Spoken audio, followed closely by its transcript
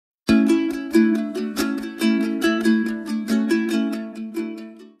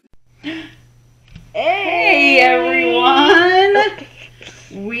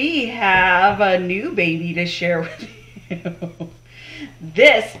have a new baby to share with you.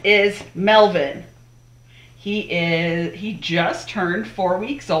 This is Melvin. He just turned 4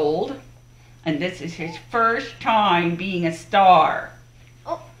 weeks old, and this is his first time being a star.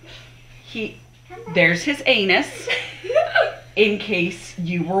 Oh. There's his anus, in case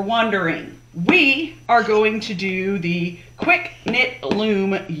you were wondering. We are going to do the Quick Knit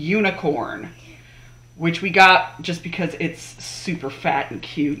Loom Unicorn, which we got just because it's super fat and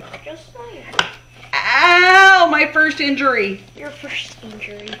cute. Just saying. Ow! My first injury. Your first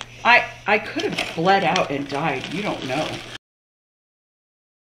injury. I could have bled out and died. You don't know.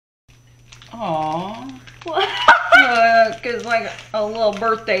 Aww. What? Look, it's like a little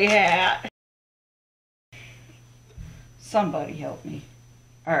birthday hat. Somebody help me.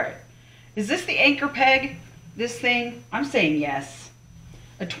 Alright. Is this the anchor peg? This thing? I'm saying yes.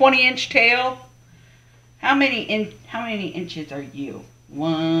 A 20-inch tail? How many inches are you?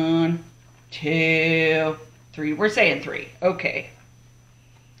 1, 2, 3. We're saying 3. Okay.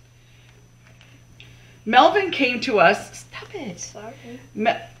 Melvin came to us. Stop it. Sorry.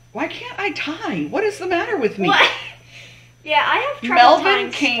 Why can't I tie? What is the matter with me? What? Yeah, I have trouble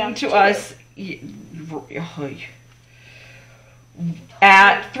Melvin came to us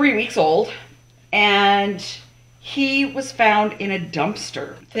at 3 weeks old, and he was found in a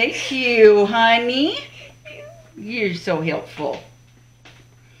dumpster. Thank you, honey. You're so helpful.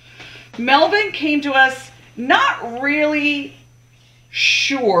 Melvin came to us not really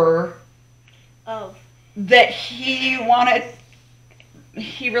sure that he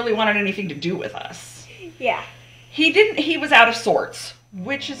really wanted anything to do with us. Yeah. He was out of sorts,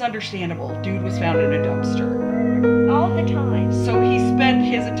 which is understandable. Dude was found in a dumpster. All the time. So he spent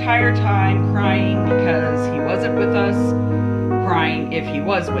his entire time crying because he wasn't with us, crying if he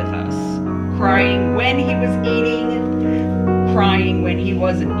was with us, crying when he was eating, crying when he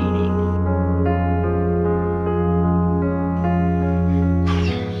wasn't eating.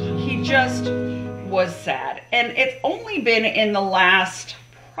 He just was sad. And it's only been in the last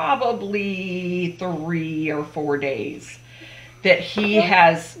probably 3 or 4 days that he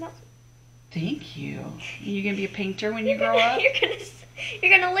has... Thank you. Are you going to be a painter when you grow up?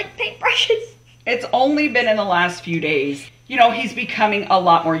 You're gonna lick paintbrushes. It's only been in the last few days. You know, he's becoming a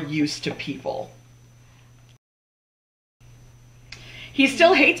lot more used to people. He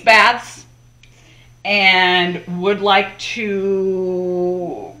still hates baths and would like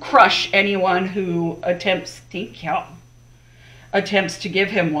to crush anyone who attempts to give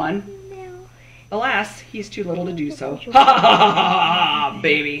him one. No. Alas, he's too little to do so. Ha ha ha ha,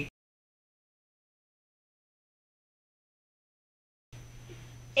 baby.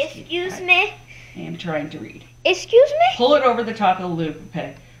 Excuse me? I am trying to read. Excuse me? Pull it over the top of the loop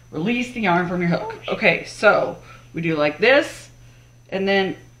peg. Release the arm from your hook. Okay, so we do like this, and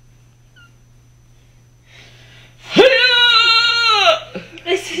then...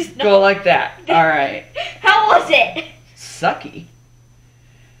 This is not... Go like that. All right. How was it? Sucky.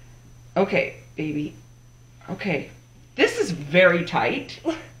 Okay, baby. Okay. This is very tight.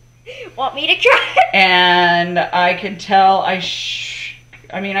 Want me to try? And I can tell I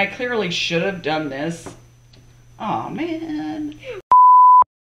clearly should have done this. Aw, man.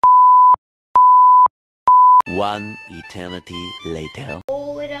 One eternity later.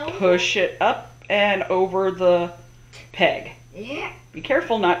 Pull it over. Push it up and over the peg. Yeah. Be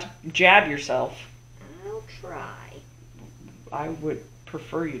careful not to jab yourself. I'll try. I would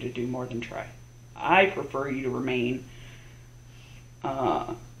prefer you to do more than try. I prefer you to remain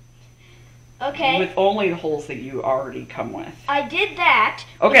okay. with only the holes that you already come with. I did that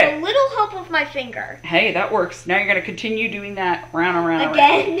Okay. with a little help of my finger. Hey, that works. Now you're going to continue doing that round and round.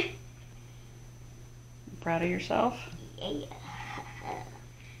 Again? Around. Proud of yourself? Yeah.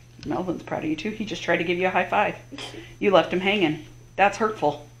 Melvin's proud of you too. He just tried to give you a high five. You left him hanging. That's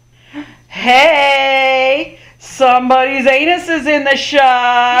hurtful. Hey! Somebody's anus is in the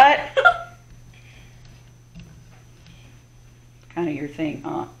shot! Kind of your thing,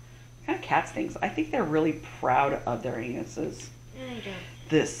 huh? Kind of cats things. I think they're really proud of their anuses. I don't.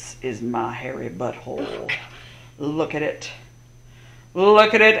 This is my hairy butthole. Look at it.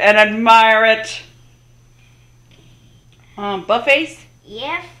 Look at it and admire it. Buttface?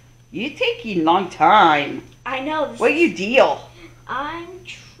 Yes? You take a long time. I know. What you deal? I'm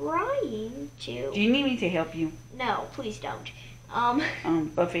trying to. Do you need me to help you? No, please don't.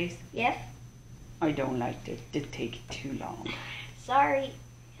 Buttface? Yes? I don't like it. It take too long. Sorry.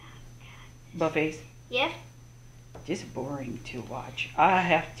 Buttface? Yes? Just boring to watch. I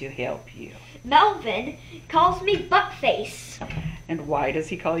have to help you. Melvin calls me Buttface. And why does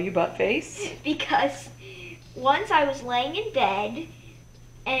he call you Buttface? Because once I was laying in bed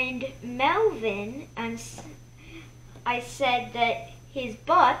And Melvin, I said that his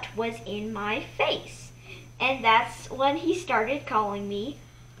butt was in my face. And that's when he started calling me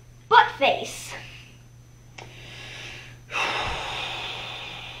butt face.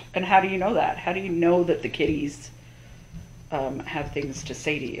 And how do you know that? How do you know that the kitties have things to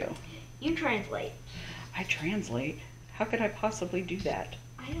say to you? You translate. I translate? How could I possibly do that?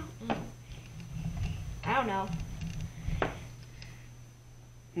 I don't know. I don't know.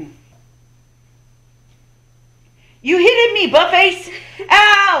 You hit me, buttface!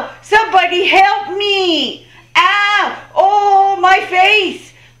 Ow! Somebody help me! Ow! Oh, my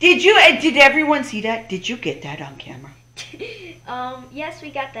face! Did everyone see that? Did you get that on camera? Yes,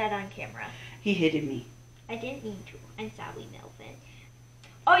 we got that on camera. He hit me. I didn't mean to. I'm sorry, Melvin.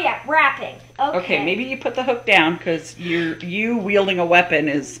 Oh yeah, wrapping. Okay, maybe you put the hook down because you wielding a weapon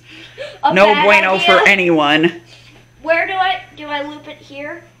is A no bad bueno idea. for anyone. Where do I loop it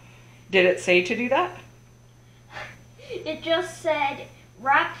here? Did it say to do that? It just said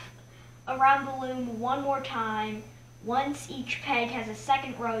wrap around the loom one more time. Once each peg has a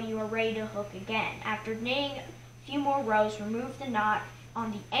second row, you are ready to hook again. After knitting a few more rows, remove the knot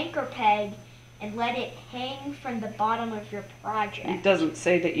on the anchor peg and let it hang from the bottom of your project. It doesn't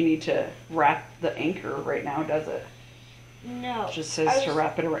say that you need to wrap the anchor right now, does it? No. It just says to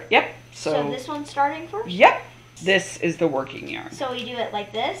wrap it around. Yep. So this one's starting first? Yep. This is the working yarn. So we do it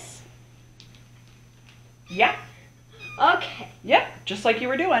like this? Yeah. Okay. Yep. Just like you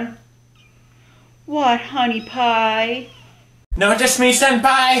were doing. What, honey pie? Notice me,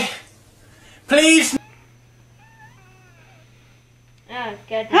 senpai! Please! Oh,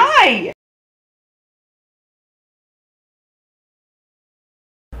 goodness. Hi!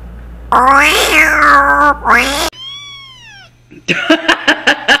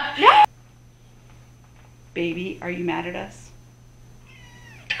 Baby, are you mad at us?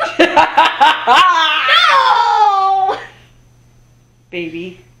 No!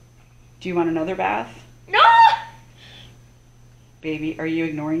 Baby, do you want another bath? No! Baby, are you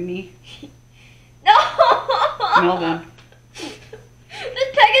ignoring me? No! Melvin. This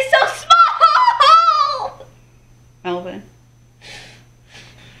peg is so small! Melvin.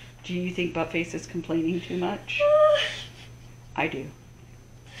 Do you think Buttface is complaining too much? I do.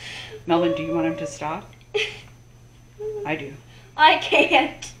 Melvin, do you want him to stop? I do. I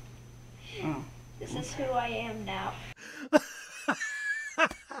can't. Oh. This is who I am now.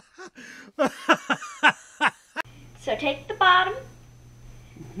 So take the bottom,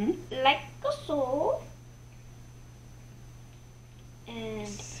 like so, and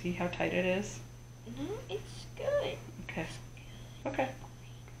see how tight it is? no, it's good. Okay. Okay.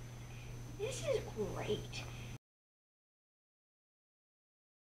 This is great.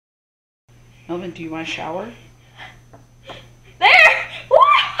 Melvin, do you want a shower? There!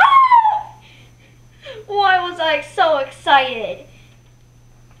 Woohoo! Why was I so excited?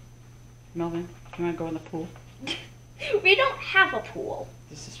 Melvin, you want to go in the pool? We don't have a pool.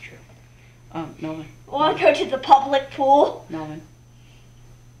 This is true. Melvin. Want to go to the public pool? Melvin.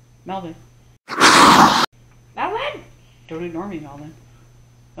 Melvin. Melvin? Don't ignore me, Melvin.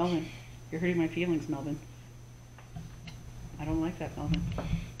 Melvin, you're hurting my feelings, Melvin. I don't like that, Melvin.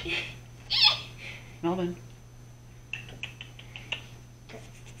 Melvin.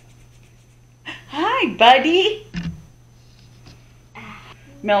 Hi, buddy.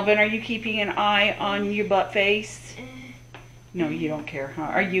 Melvin, are you keeping an eye on your butt face? No, you don't care, huh?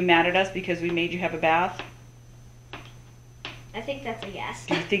 Are you mad at us because we made you have a bath? I think that's a yes.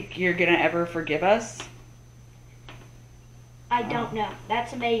 Do you think you're gonna ever forgive us? I don't know.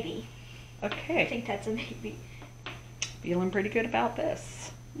 That's a maybe. I Okay. think that's a maybe. Feeling pretty good about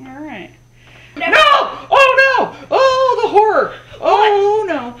this. All right. No! Oh no! Oh, the horror! Oh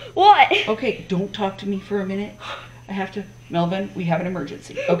no! What? Okay, don't talk to me for a minute. I have to. Melvin, we have an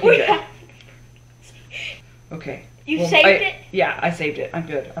emergency. Okay, good. Okay. You saved it? Yeah, I saved it. I'm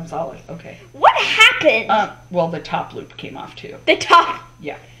good. I'm solid. Okay. What happened? Well, the top loop came off too. The top.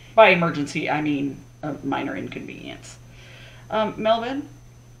 Yeah. By emergency, I mean a minor inconvenience. Melvin,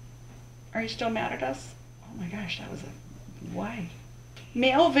 are you still mad at us? Oh my gosh, that was a... Why?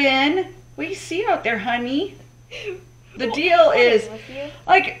 Melvin, what do you see out there, honey? The deal is,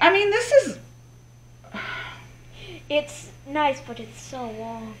 like, I mean, this is... It's nice, but it's so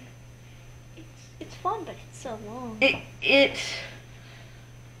long. It's fun, but it's so long.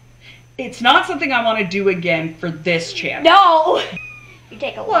 It's not something I want to do again for this channel. No! You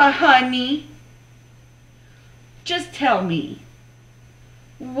take a look. What, honey? Just tell me.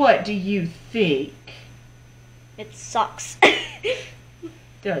 What do you think? It sucks.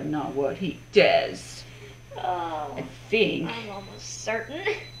 That's not what he does. Oh, I think. I'm almost certain.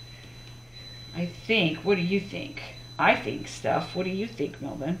 What do you think? I think stuff. What do you think,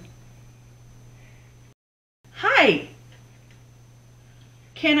 Melvin? Hi!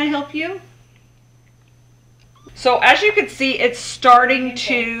 Can I help you? So as you can see, it's starting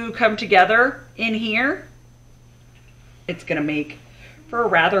to come together in here. It's gonna make for a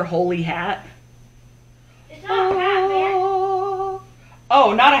rather holy hat. It's not a hat, man.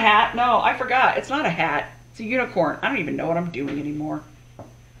 Oh, not a hat. No, I forgot. It's not a hat. It's a unicorn. I don't even know what I'm doing anymore.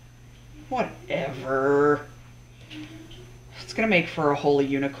 Whatever. It's gonna make for a holy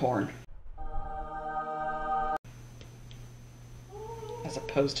unicorn. As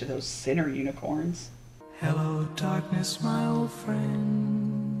opposed to those sinner unicorns. Hello, darkness, my old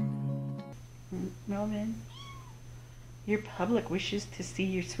friend. Melvin, your public wishes to see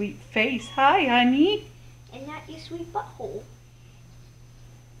your sweet face. Hi, honey. And not your sweet butthole.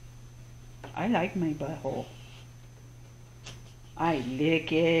 I like my butthole. I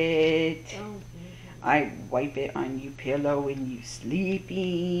lick it. I wipe it on your pillow when you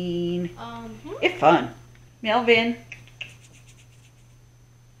sleeping. It's fun. Melvin.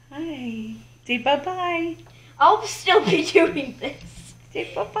 Hi. Say bye-bye. I'll still be doing this.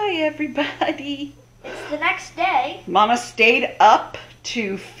 Say bye-bye, everybody. It's the next day. Mama stayed up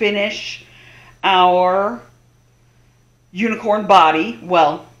to finish our unicorn body.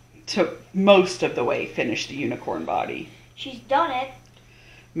 Well, took most of the way, finished the unicorn body. She's done it.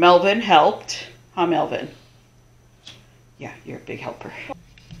 Melvin helped. Huh, Melvin? Yeah, you're a big helper.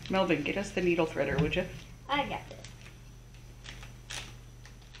 Melvin, get us the needle threader, would you? I got it.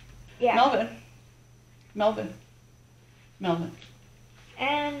 Yeah. Melvin. Melvin. Melvin.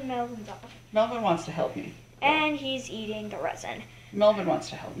 And Melvin's off. Melvin wants to help me. And he's eating the resin. Melvin wants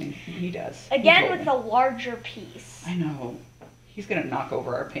to help me. He does. Again with the larger piece. I know. He's going to knock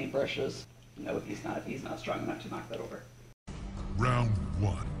over our paintbrushes. No, he's not. He's not strong enough to knock that over. Round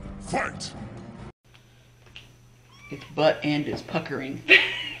 1. Fight! Its butt and is puckering.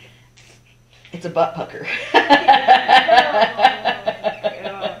 It's a butt pucker.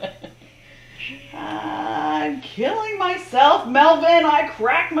 I'm killing myself, Melvin. I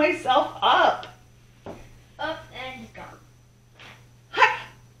cracked myself up. Up and gone. Ha!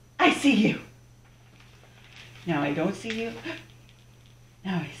 I see you. Now I don't see you.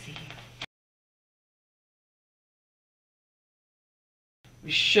 Now I see you.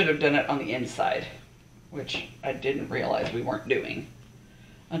 We should have done it on the inside, which I didn't realize we weren't doing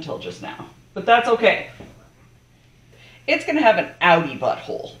until just now. But that's okay. It's going to have an outie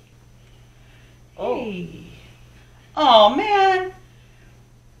butthole. Hey. Oh, man.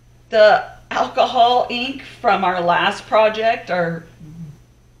 The alcohol ink from our last project, our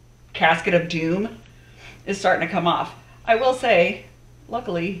Casket of Doom, is starting to come off. I will say,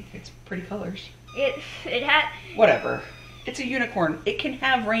 luckily, it's pretty colors. It had. Whatever. It's a unicorn. It can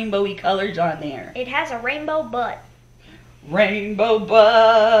have rainbowy colors on there. It has a rainbow butt. Rainbow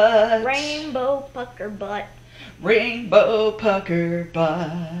butt. Rainbow pucker butt. Rainbow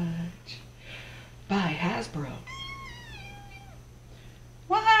Puckerbutt. By Hasbro.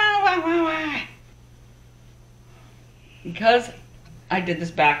 Why? Because I did this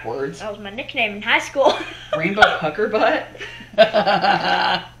backwards. That was my nickname in high school. Rainbow Puckerbutt.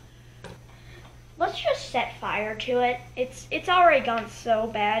 Let's just set fire to it. It's already gone so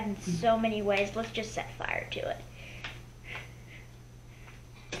bad in so many ways. Let's just set fire to it.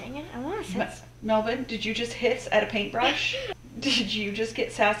 Dang it, I want to set... Melvin, did you just hiss at a paintbrush? Did you just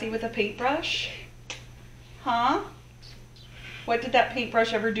get sassy with a paintbrush? Huh? What did that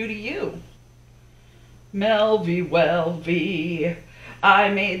paintbrush ever do to you? Melvy Welvy, I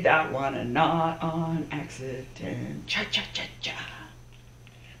made that one a knot on accident. Cha-cha-cha-cha.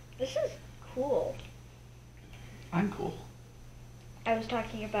 This is cool. I'm cool. I was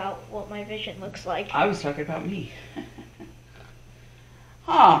talking about what my vision looks like. I was talking about me.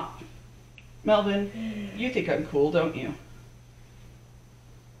 Huh. Melvin, you think I'm cool, don't you?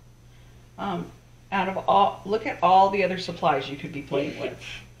 Out of all, look at all the other supplies you could be playing with.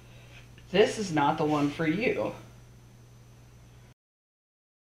 This is not the one for you.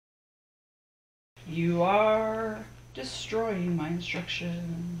 You are destroying my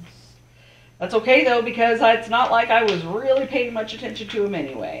instructions. That's okay though, because it's not like I was really paying much attention to them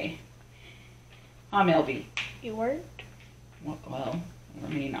anyway. Huh, Melvy? You weren't? Well, I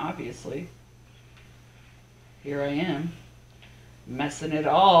mean, obviously. Here I am, messing it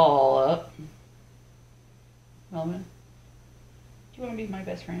all up. Melvin, do you want to be my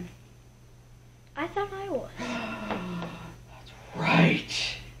best friend? I thought I was. That's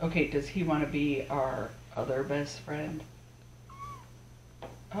right. Okay, does he want to be our other best friend?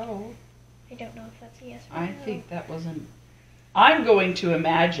 Oh, I don't know if that's a yes or I no. think that was an... I'm going to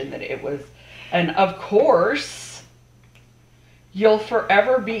imagine that it was. And of course, you'll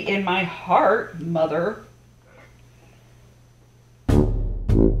forever be in my heart, Mother.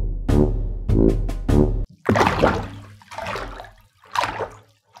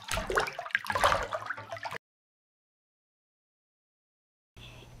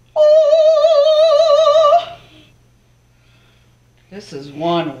 Oh! This is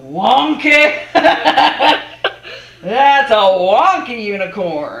one wonky. That's a wonky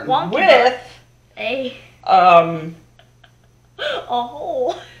unicorn Wonky with a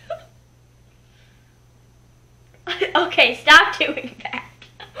hole. Okay, stop doing that.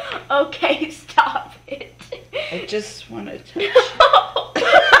 Okay, stop it. I just want to touch.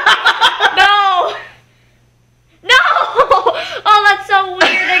 No! No! Oh, that's so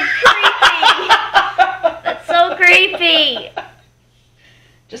weird and creepy. That's so creepy.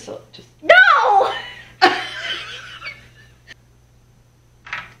 Just. No!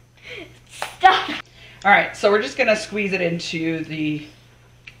 Stop. All right, so we're just gonna squeeze it into the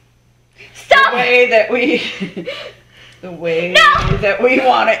Stop. way that we, the way No! that we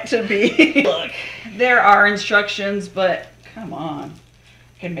want it to be. Look, there are instructions, but come on,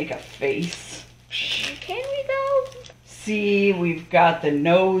 I can make a face. Can we though? See, we've got the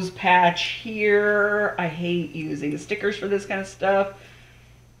nose patch here. I hate using stickers for this kind of stuff.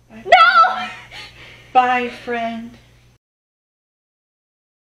 No! Bye, friend.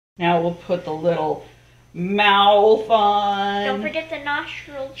 Now we'll put the little mouth on. Don't forget the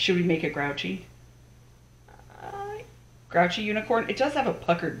nostrils. Should we make it grouchy? Grouchy unicorn? It does have a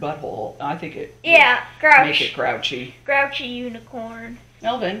puckered butthole. I think it Yeah, make it grouchy. Grouchy unicorn.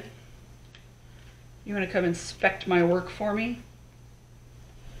 Melvin, you want to come inspect my work for me?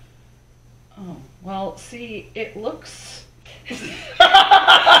 Oh, well, see, it looks...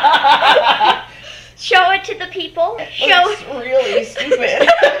 Show it to the people. Show It's really stupid.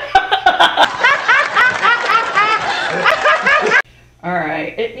 All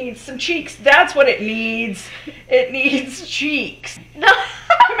right, it needs some cheeks. That's what it needs. It needs cheeks. No.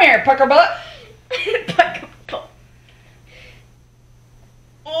 Come here, Puckerbutt. Puckerbutt.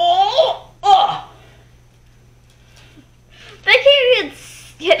 Oh, oh. They can't even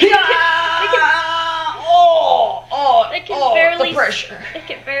get. They can barely. The pressure. They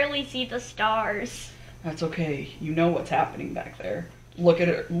can barely see the stars. That's okay. You know what's happening back there. Look at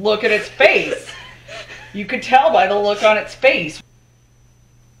it. Look at its face. You could tell by the look on its face.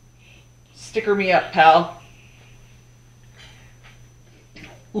 Sticker me up, pal.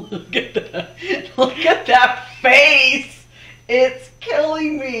 Look at that. Look at that face. It's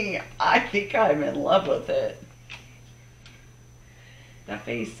killing me. I think I'm in love with it. That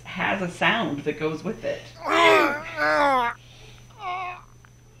face has a sound that goes with it.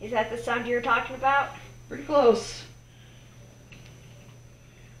 Is that the sound you're talking about? Pretty close.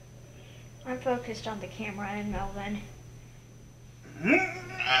 I'm focused on the camera and Melvin.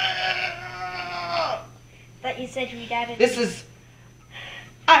 Thought you said we'd added. This is...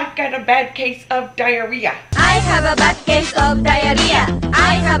 I've got a bad case of diarrhea. I have a bad case of diarrhea.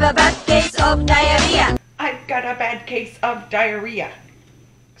 I have a bad case of diarrhea. I've got a bad case of diarrhea.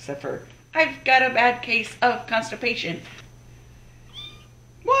 Except for, I've got a bad case of constipation.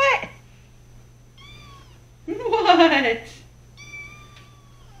 What? What?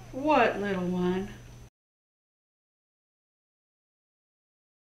 What, little one?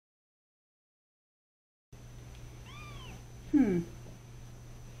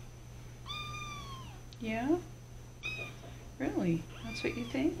 Yeah? Really? That's what you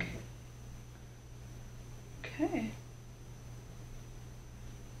think? Okay.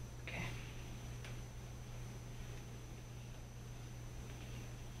 Okay.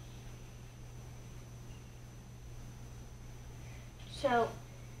 So,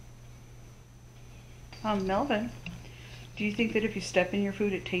 Melvin, do you think that if you step in your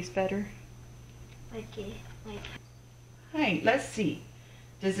food, it tastes better? like. Hey, let's see.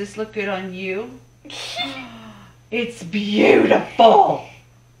 Does this look good on you? It's beautiful.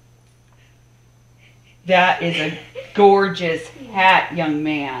 That is a gorgeous hat, young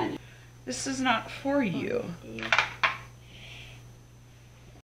man. This is not for you.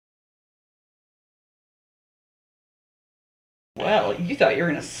 Well, you thought you were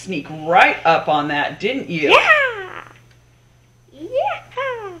going to sneak right up on that, didn't you? Yeah! Yeah!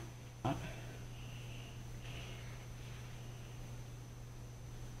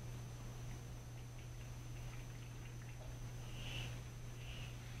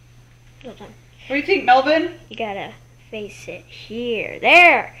 What do you think, Melvin? You gotta face it here.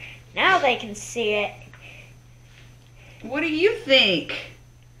 There! Now they can see it. What do you think?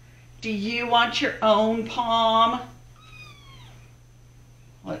 Do you want your own palm?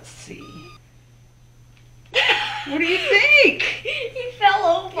 Let's see. What do you think? He fell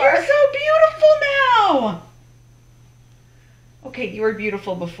over. You're so beautiful now. Okay, you were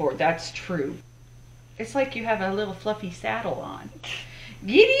beautiful before. That's true. It's like you have a little fluffy saddle on.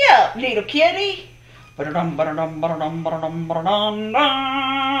 Giddy up, little kitty. Ba-da-dum, ba-da-dum, ba-da-dum, ba-da-dum, ba-da-dum,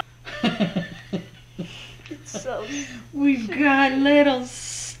 da. So We've got little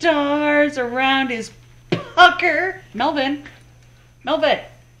stars around his pucker. Melvin. Melvin.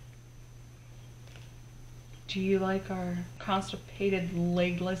 Do you like our constipated,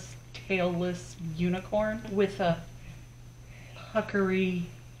 legless, tailless unicorn with a puckery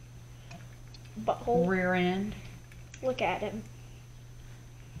butthole. rear end? Look at him.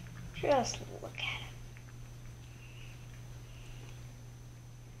 Just look at him.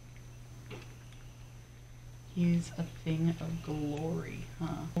 He's a thing of glory,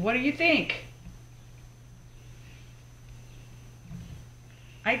 huh? What do you think?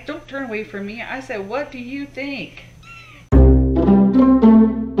 Don't turn away from me. I said, what do you think?